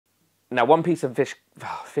Now, one piece of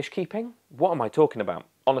fish keeping? What am I talking about?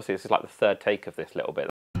 Honestly, this is like the third take of this little bit.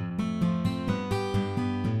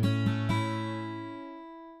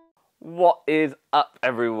 What is up,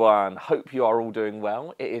 everyone? Hope you are all doing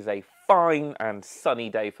well. It is a fine and sunny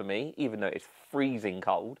day for me, even though it's freezing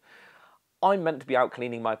cold. I'm meant to be out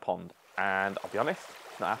cleaning my pond, and I'll be honest,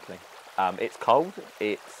 it's not happening. It's cold,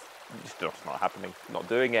 it's just not happening, not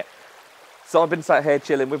doing it. So I've been sat here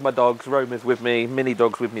chilling with my dogs, Roma's with me, mini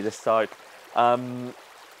dog's with me this side. And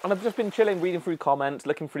I've just been chilling, reading through comments,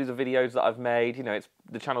 looking through the videos that I've made. You know,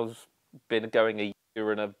 the channel's been going a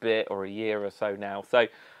year and a bit, or a year or so now. So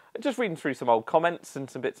just reading through some old comments and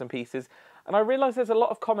some bits and pieces. And I realise there's a lot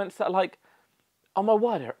of comments that are like, oh my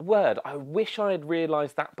word, I wish I had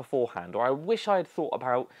realised that beforehand. Or I wish I had thought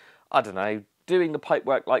about, I don't know, doing the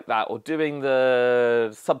pipework like that, or doing the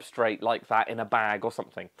substrate like that in a bag or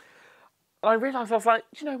something. And I realised, I was like,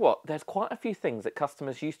 do you know what? There's quite a few things that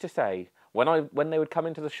customers used to say when they would come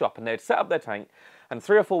into the shop and they'd set up their tank, and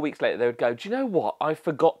 3 or 4 weeks later they would go, do you know what? I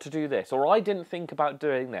forgot to do this, or I didn't think about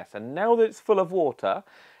doing this. And now that it's full of water,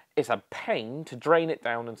 it's a pain to drain it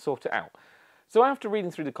down and sort it out. So after reading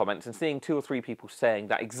through the comments and seeing 2 or 3 people saying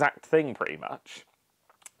that exact thing pretty much,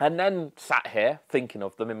 and then sat here thinking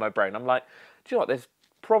of them in my brain, I'm like, do you know what? There's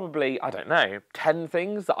probably, I don't know, 10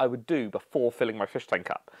 things that I would do before filling my fish tank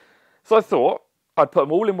up. So I thought I'd put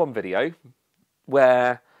them all in one video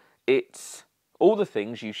where it's all the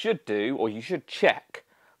things you should do or you should check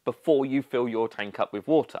before you fill your tank up with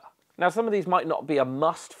water. Now, some of these might not be a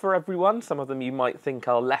must for everyone. Some of them you might think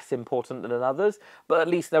are less important than others, but at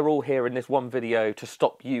least they're all here in this one video to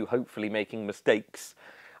stop you hopefully making mistakes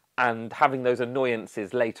and having those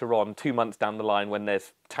annoyances later on, 2 months down the line, when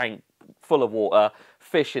there's tank full of water,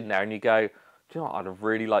 fish in there, and you go, do you know what, I'd have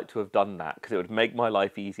really liked to have done that because it would make my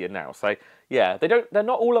life easier now. So yeah, they're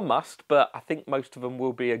not all a must, but I think most of them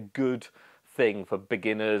will be a good thing for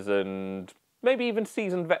beginners and maybe even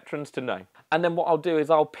seasoned veterans to know. And then what I'll do is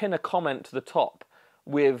I'll pin a comment to the top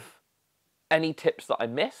with any tips that I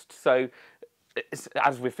missed. So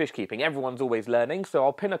as with fish keeping, everyone's always learning. So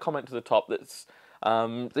I'll pin a comment to the top that's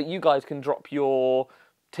that you guys can drop your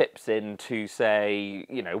tips in to say,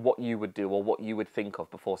 you know, what you would do or what you would think of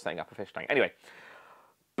before setting up a fish tank. Anyway,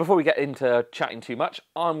 before we get into chatting too much,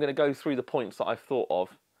 I'm going to go through the points that I've thought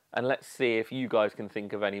of, and let's see if you guys can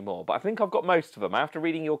think of any more. But I think I've got most of them. After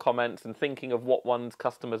reading your comments and thinking of what ones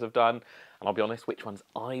customers have done, and I'll be honest, which ones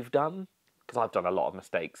I've done, because I've done a lot of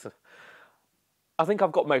mistakes, I think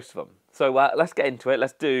I've got most of them. So let's get into it.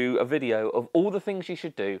 Let's do a video of all the things you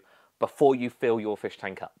should do before you fill your fish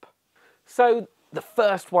tank up. So the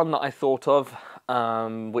first one that I thought of,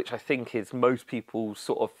 which I think is most people's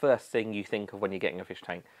sort of first thing you think of when you're getting a fish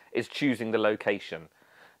tank, is choosing the location.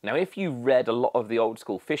 Now, if you read a lot of the old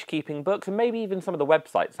school fish keeping books, and maybe even some of the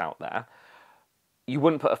websites out there, you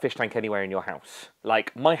wouldn't put a fish tank anywhere in your house.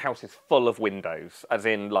 Like, my house is full of windows, as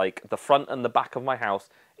in, like, the front and the back of my house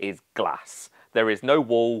is glass. There is no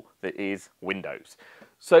wall, that is windows.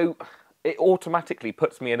 So it automatically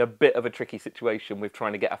puts me in a bit of a tricky situation with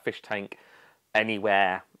trying to get a fish tank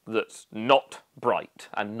anywhere that's not bright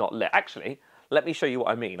and not lit. Actually, let me show you what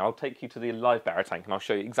I mean. I'll take you to the live bearer tank and I'll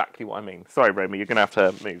show you exactly what I mean. Sorry, Romy, you're going to have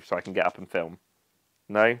to move so I can get up and film.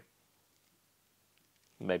 No?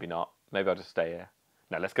 Maybe not. Maybe I'll just stay here.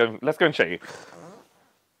 No, let's go and show you.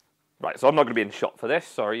 Right, so I'm not going to be in shot for this.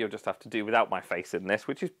 Sorry, you'll just have to do without my face in this,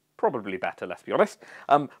 which is probably better, let's be honest.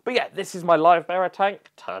 But yeah, this is my live bearer tank.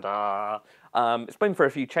 Ta-da! It's been for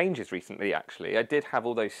a few changes recently, actually. I did have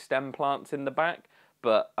all those stem plants in the back,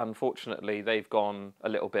 but unfortunately they've gone a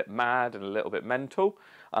little bit mad and a little bit mental.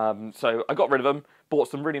 So I got rid of them, bought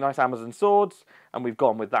some really nice Amazon swords, and we've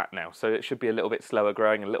gone with that now. So it should be a little bit slower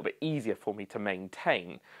growing and a little bit easier for me to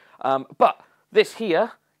maintain. But this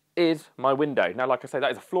here is my window. Now, like I say,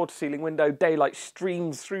 that is a floor-to-ceiling window. Daylight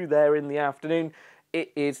streams through there in the afternoon.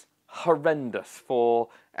 It is horrendous for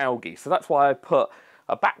algae. So that's why I put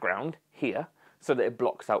a background here so that it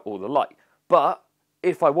blocks out all the light. But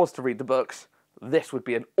if I was to read the books, this would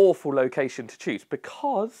be an awful location to choose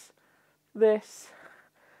because this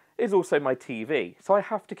is also my TV. So I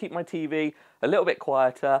have to keep my TV a little bit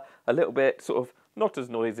quieter, a little bit sort of not as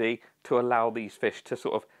noisy to allow these fish to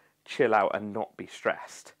sort of chill out and not be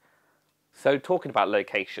stressed. So talking about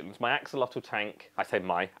locations, my axolotl tank, I say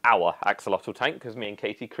our axolotl tank, because me and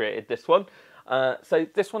Katie created this one. So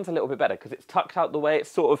this one's a little bit better because it's tucked out the way. It's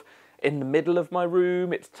sort of in the middle of my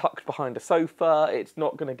room. It's tucked behind a sofa. It's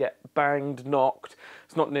not going to get banged, knocked.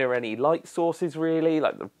 It's not near any light sources really.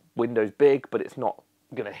 Like the window's big, but it's not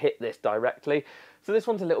going to hit this directly. So this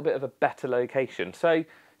one's a little bit of a better location. So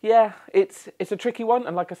yeah, it's a tricky one.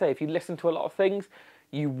 And like I say, if you listen to a lot of things,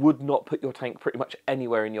 you would not put your tank pretty much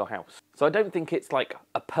anywhere in your house. So I don't think it's like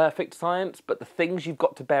a perfect science, but the things you've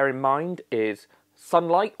got to bear in mind is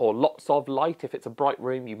sunlight, or lots of light. If it's a bright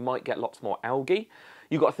room, you might get lots more algae.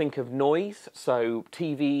 You've got to think of noise, so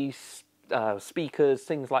TVs, speakers,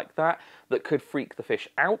 things like that could freak the fish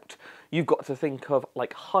out. You've got to think of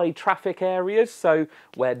like high traffic areas, so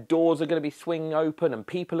where doors are going to be swinging open and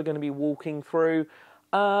people are going to be walking through.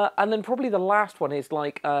 And then probably the last one is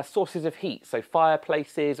like sources of heat, so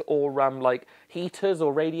fireplaces or like heaters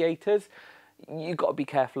or radiators. You've got to be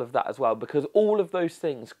careful of that as well, because all of those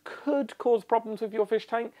things could cause problems with your fish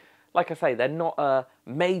tank. Like I say, they're not a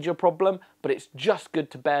major problem, but it's just good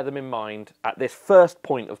to bear them in mind at this first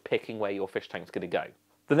point of picking where your fish tank's going to go.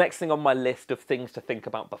 The next thing on my list of things to think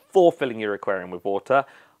about before filling your aquarium with water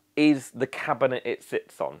is the cabinet it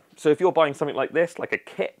sits on. So if you're buying something like this, like a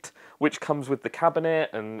kit, which comes with the cabinet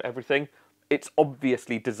and everything, it's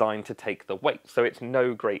obviously designed to take the weight, so it's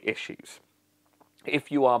no great issues.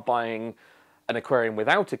 If you are buying an aquarium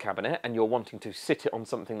without a cabinet and you're wanting to sit it on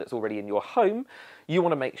something that's already in your home, you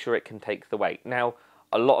want to make sure it can take the weight. Now,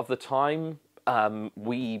 a lot of the time,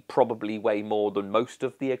 we probably weigh more than most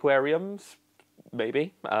of the aquariums,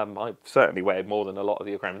 maybe. I certainly weigh more than a lot of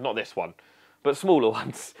the aquariums, not this one, but smaller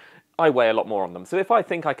ones. I weigh a lot more on them. So if I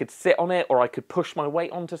think I could sit on it or I could push my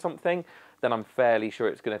weight onto something, then I'm fairly sure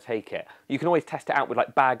it's going to take it. You can always test it out with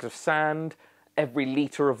like bags of sand. Every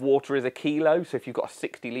litre of water is a kilo, so if you've got a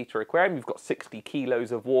 60-litre aquarium, you've got 60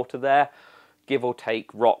 kilos of water there. Give or take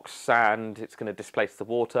rocks, sand, it's going to displace the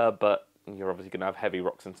water, but you're obviously going to have heavy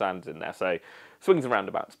rocks and sands in there, so swings and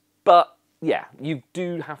roundabouts. But yeah, you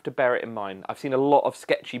do have to bear it in mind. I've seen a lot of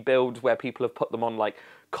sketchy builds where people have put them on like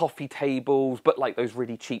coffee tables, but like those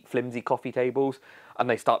really cheap, flimsy coffee tables, and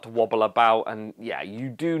they start to wobble about, and yeah, you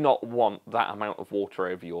do not want that amount of water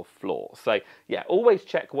over your floor. So yeah, always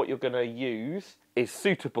check what you're going to use is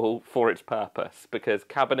suitable for its purpose, because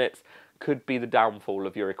cabinets could be the downfall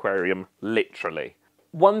of your aquarium, literally.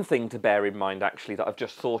 One thing to bear in mind, actually, that I've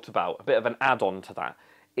just thought about, a bit of an add-on to that,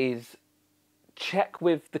 is check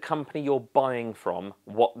with the company you're buying from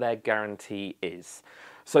what their guarantee is.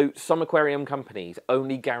 So some aquarium companies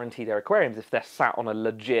only guarantee their aquariums if they're sat on a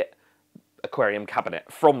legit aquarium cabinet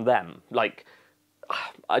from them. Like,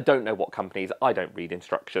 I don't know what companies, I don't read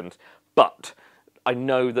instructions, but I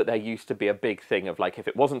know that there used to be a big thing of like, if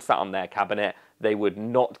it wasn't sat on their cabinet, they would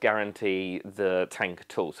not guarantee the tank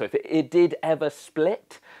at all. So if it did ever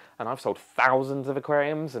split, and I've sold thousands of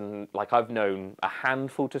aquariums and like I've known a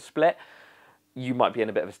handful to split, you might be in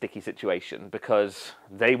a bit of a sticky situation because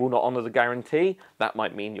they will not honour the guarantee. That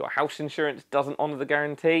might mean your house insurance doesn't honour the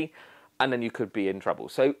guarantee, and then you could be in trouble.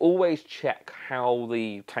 So always check how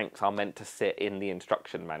the tanks are meant to sit in the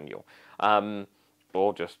instruction manual,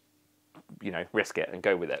 or just, you know, risk it and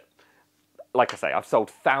go with it. Like I say, I've sold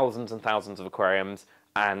thousands and thousands of aquariums,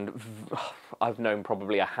 and I've known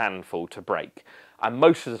probably a handful to break. And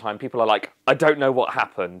most of the time people are like, I don't know what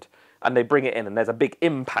happened. And they bring it in and there's a big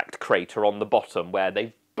impact crater on the bottom where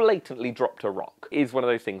they've blatantly dropped a rock. It is one of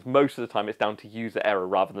those things, most of the time it's down to user error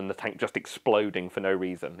rather than the tank just exploding for no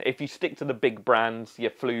reason. If you stick to the big brands, your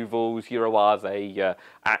Fluvals, your Oase, your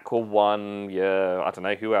Aqua One, your, I don't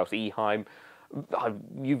know who else, Eheim,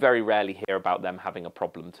 you very rarely hear about them having a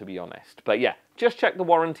problem, to be honest. But yeah, just check the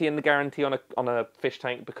warranty and the guarantee on a fish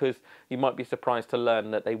tank, because you might be surprised to learn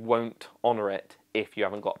that they won't honour it if you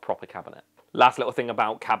haven't got a proper cabinet. Last little thing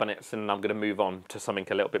about cabinets, and I'm going to move on to something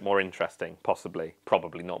a little bit more interesting, possibly,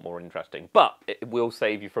 probably not more interesting, but it will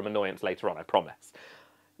save you from annoyance later on, I promise.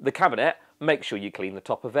 The cabinet, make sure you clean the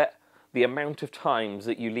top of it. The amount of times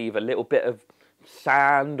that you leave a little bit of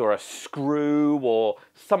sand or a screw or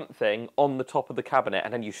something on the top of the cabinet,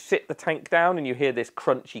 and then you sit the tank down and you hear this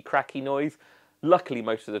crunchy, cracky noise. Luckily,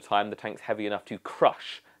 most of the time, the tank's heavy enough to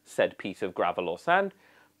crush said piece of gravel or sand.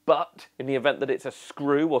 But in the event that it's a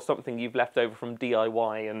screw or something you've left over from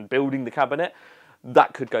DIY and building the cabinet,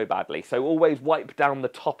 that could go badly. So always wipe down the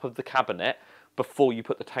top of the cabinet before you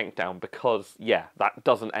put the tank down, because, yeah, that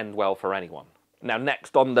doesn't end well for anyone. Now,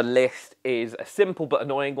 next on the list is a simple but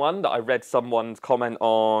annoying one that I read someone's comment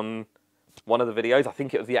on one of the videos. I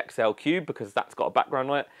think it was the XL Cube, because that's got a background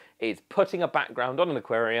on it. Is putting a background on an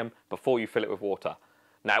aquarium before you fill it with water.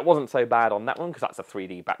 Now, it wasn't so bad on that one because that's a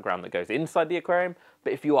 3D background that goes inside the aquarium.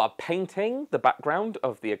 But if you are painting the background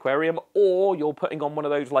of the aquarium, or you're putting on one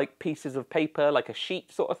of those like pieces of paper, like a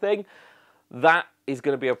sheet sort of thing, that is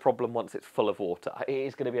going to be a problem once it's full of water. It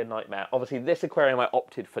is going to be a nightmare. Obviously, this aquarium I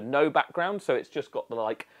opted for no background, so it's just got the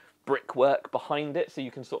like brickwork behind it, so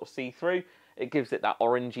you can sort of see through. It gives it that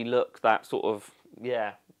orangey look, that sort of,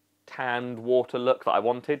 yeah, tanned water look that I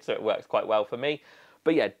wanted, so it works quite well for me.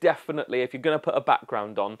 But yeah, definitely, if you're going to put a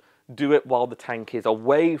background on, do it while the tank is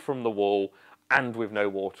away from the wall and with no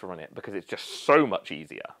water on it, because it's just so much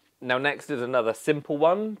easier. Now next is another simple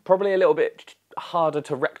one, probably a little bit harder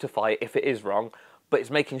to rectify if it is wrong, but it's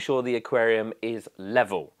making sure the aquarium is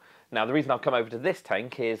level. Now the reason I've come over to this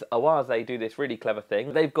tank is Awaze do this really clever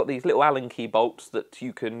thing. They've got these little Allen key bolts that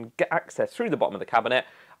you can get access through the bottom of the cabinet,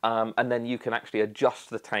 and then you can actually adjust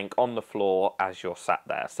the tank on the floor as you're sat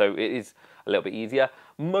there. So it is a little bit easier.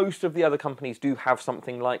 Most of the other companies do have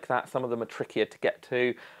something like that. Some of them are trickier to get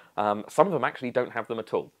to. Some of them actually don't have them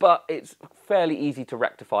at all. But it's fairly easy to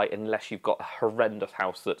rectify unless you've got a horrendous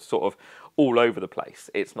house that's sort of all over the place.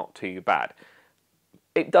 It's not too bad.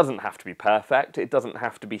 It doesn't have to be perfect. It doesn't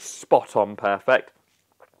have to be spot on perfect.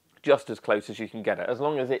 Just as close as you can get it. As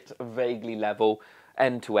long as it's vaguely level,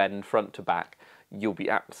 end to end, front to back, you'll be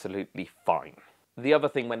absolutely fine. The other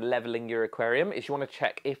thing when leveling your aquarium is you want to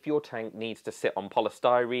check if your tank needs to sit on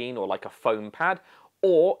polystyrene or like a foam pad,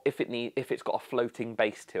 or if it's got a floating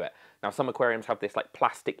base to it. Now some aquariums have this like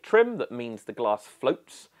plastic trim that means the glass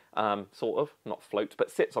floats, sort of, not floats,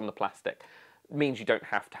 but sits on the plastic. It means you don't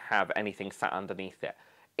have to have anything sat underneath it.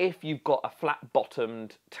 If you've got a flat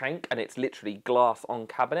bottomed tank and it's literally glass on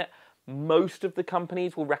cabinet, most of the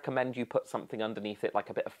companies will recommend you put something underneath it, like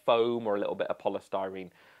a bit of foam or a little bit of polystyrene.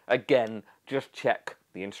 Again, just check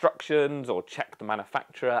the instructions or check the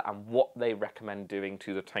manufacturer and what they recommend doing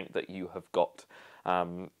to the tank that you have got.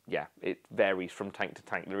 Yeah, it varies from tank to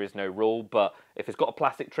tank. There is no rule, but if it's got a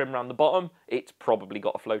plastic trim around the bottom, it's probably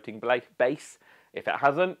got a floating base. If it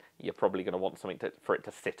hasn't, you're probably going to want something for it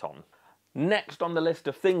to sit on. Next on the list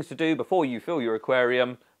of things to do before you fill your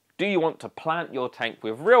aquarium, do you want to plant your tank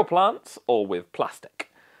with real plants or with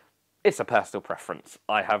plastic? It's a personal preference.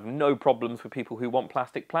 I have no problems with people who want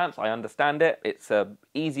plastic plants. I understand it. It's an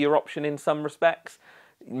easier option in some respects.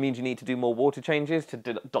 It means you need to do more water changes to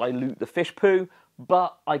dilute the fish poo,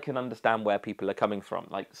 but I can understand where people are coming from.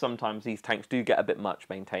 Like sometimes these tanks do get a bit much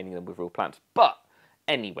maintaining them with real plants. But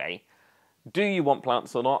anyway, do you want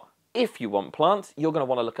plants or not? If you want plants, you're going to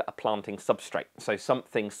want to look at a planting substrate. So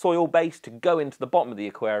something soil-based to go into the bottom of the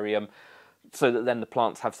aquarium so that then the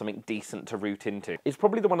plants have something decent to root into. It's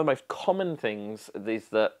probably one of the most common things is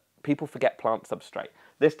that people forget plant substrate.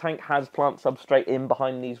 This tank has plant substrate in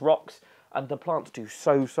behind these rocks and the plants do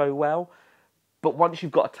so well. But once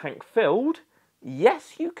you've got a tank filled,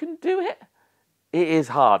 yes, you can do it. It is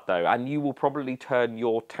hard though, and you will probably turn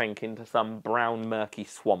your tank into some brown murky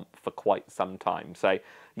swamp for quite some time. So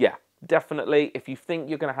yeah, definitely, if you think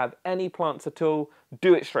you're going to have any plants at all,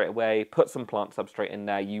 do it straight away, put some plant substrate in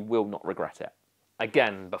there, you will not regret it.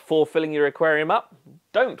 Again, before filling your aquarium up,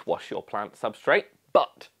 don't wash your plant substrate,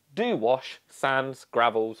 but do wash sands,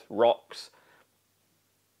 gravels, rocks,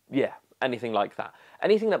 yeah, anything like that.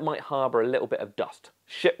 Anything that might harbour a little bit of dust.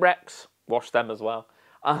 Shipwrecks, wash them as well.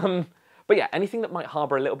 But yeah, anything that might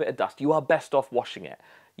harbour a little bit of dust, you are best off washing it.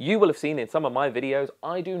 You will have seen in some of my videos,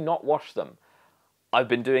 I do not wash them. I've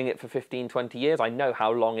been doing it for 15, 20 years. I know how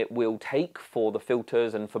long it will take for the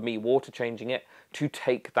filters and for me water changing it to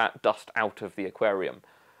take that dust out of the aquarium.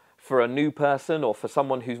 For a new person or for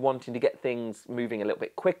someone who's wanting to get things moving a little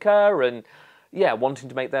bit quicker and yeah, wanting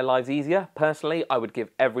to make their lives easier, personally, I would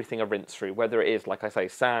give everything a rinse through. Whether it is, like I say,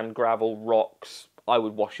 sand, gravel, rocks, I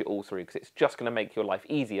would wash it all through because it's just going to make your life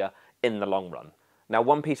easier in the long run. Now,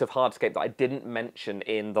 one piece of hardscape that I didn't mention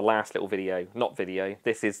in the last little video, not video,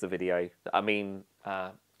 this is the video, I mean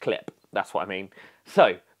clip, that's what I mean.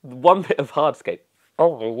 So, one bit of hardscape,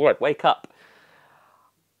 oh my word, wake up.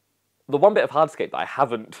 The one bit of hardscape that I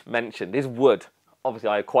haven't mentioned is wood. Obviously,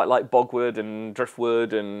 I quite like bogwood and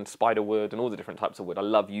driftwood and spiderwood and all the different types of wood. I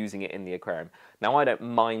love using it in the aquarium. Now, I don't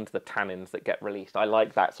mind the tannins that get released. I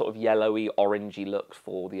like that sort of yellowy, orangey look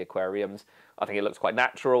for the aquariums. I think it looks quite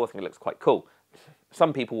natural. I think it looks quite cool.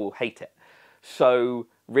 Some people will hate it. So,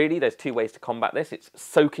 really, there's two ways to combat this. It's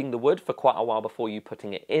soaking the wood for quite a while before you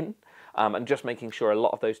putting it in, and just making sure a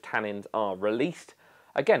lot of those tannins are released.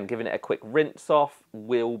 Again, giving it a quick rinse off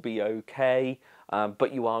will be okay.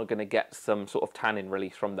 But you are going to get some sort of tannin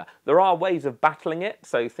release from there. There are ways of battling it,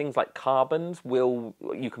 so things like carbons,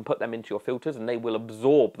 you can put them into your filters and they will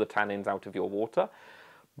absorb the tannins out of your water,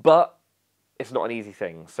 but it's not an easy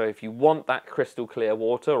thing. So if you want that crystal clear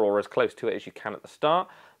water, or as close to it as you can at the start,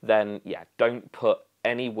 then yeah, don't put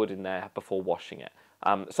any wood in there before washing it.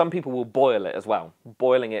 Some people will boil it as well.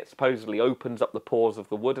 Boiling it supposedly opens up the pores of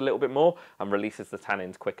the wood a little bit more and releases the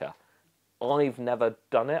tannins quicker. I've never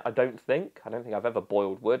done it, I don't think I've ever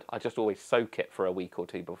boiled wood. I just always soak it for a week or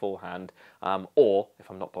two beforehand, or if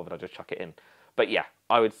I'm not bothered, I just chuck it in. But yeah,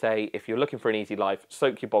 I would say if you're looking for an easy life,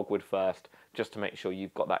 soak your bogwood first, just to make sure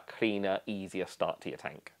you've got that cleaner, easier start to your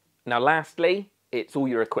tank. Now lastly, it's all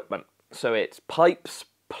your equipment. So it's pipes,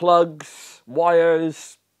 plugs,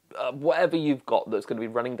 wires, whatever you've got that's going to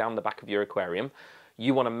be running down the back of your aquarium.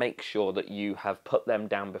 You want to make sure that you have put them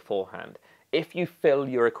down beforehand. If you fill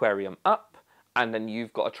your aquarium up and then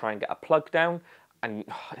you've got to try and get a plug down, and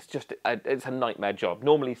it's a nightmare job.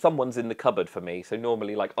 Normally someone's in the cupboard for me, so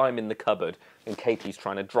normally like I'm in the cupboard and Katie's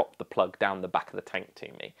trying to drop the plug down the back of the tank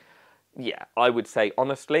to me. Yeah, I would say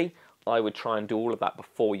honestly, I would try and do all of that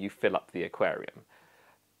before you fill up the aquarium.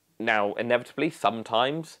 Now, inevitably,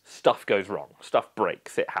 sometimes stuff goes wrong, stuff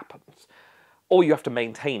breaks, it happens. Or you have to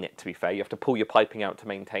maintain it, to be fair. You have to pull your piping out to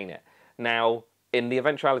maintain it. Now, in the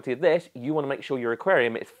eventuality of this, you want to make sure your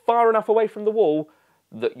aquarium is far enough away from the wall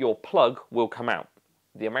that your plug will come out.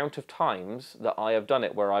 The amount of times that I have done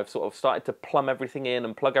it where I've sort of started to plumb everything in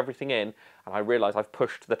and plug everything in, and I realise I've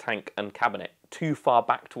pushed the tank and cabinet too far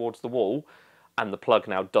back towards the wall, and the plug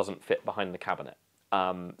now doesn't fit behind the cabinet.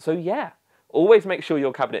 So yeah, always make sure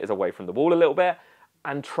your cabinet is away from the wall a little bit,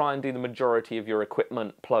 and try and do the majority of your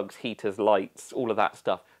equipment, plugs, heaters, lights, all of that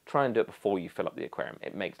stuff. Try and do it before you fill up the aquarium.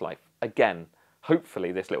 It makes life, again,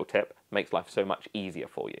 hopefully this little tip makes life so much easier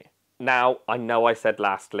for you. Now, I know I said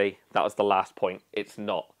lastly, that was the last point. It's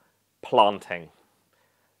not. Planting.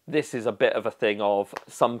 This is a bit of a thing of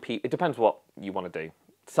some people, it depends what you want to do.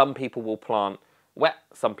 Some people will plant wet,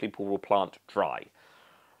 some people will plant dry.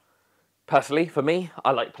 Personally, for me,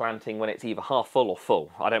 I like planting when it's either half full or full.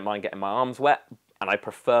 I don't mind getting my arms wet, and I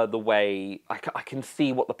prefer the way I can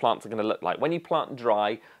see what the plants are going to look like. When you plant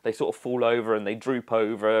dry, they sort of fall over and they droop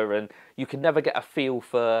over, and you can never get a feel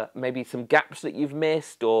for maybe some gaps that you've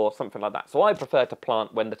missed or something like that. So I prefer to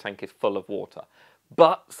plant when the tank is full of water.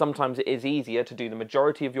 But sometimes it is easier to do the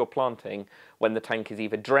majority of your planting when the tank is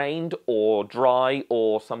either drained or dry,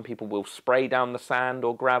 or some people will spray down the sand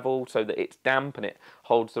or gravel so that it's damp and it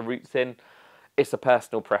holds the roots in. It's a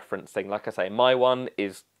personal preference thing. Like I say, my one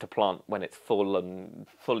is to plant when it's full and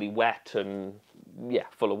fully wet and, yeah,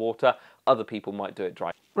 full of water. Other people might do it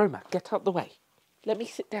dry. Roma, get out the way. Let me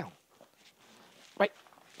sit down. Right,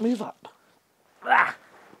 move up. Ah!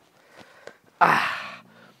 Ah!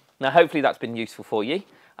 Now, hopefully that's been useful for you.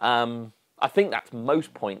 I think that's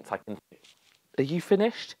most points I can... Are you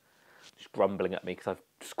finished? She's grumbling at me because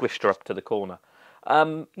I've squished her up to the corner.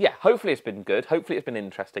 Yeah, hopefully it's been good. Hopefully it's been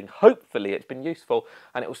interesting. Hopefully it's been useful,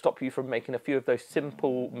 and it will stop you from making a few of those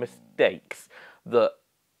simple mistakes that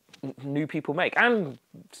new people make, and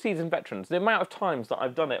seasoned veterans. The amount of times that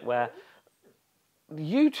I've done it where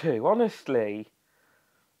you two, honestly...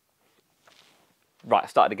 Right, I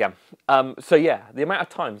started again. So yeah, the amount of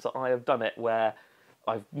times that I have done it where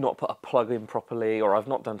I've not put a plug in properly or I've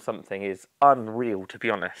not done something is unreal, to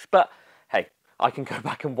be honest. But hey, I can go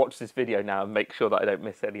back and watch this video now and make sure that I don't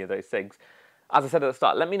miss any of those things. As I said at the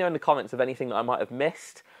start, let me know in the comments of anything that I might have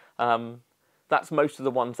missed. That's most of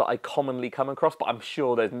the ones that I commonly come across, but I'm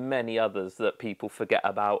sure there's many others that people forget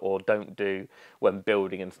about or don't do when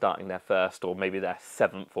building and starting their first or maybe their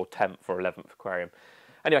 7th or 10th or 11th aquarium.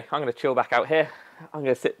 Anyway, I'm going to chill back out here. I'm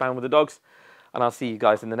going to sit down with the dogs, and I'll see you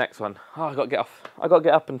guys in the next one. Oh, I've got to get off. I've got to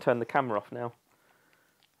get up and turn the camera off now.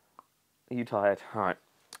 Are you tired? All right.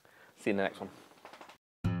 See you in the next one.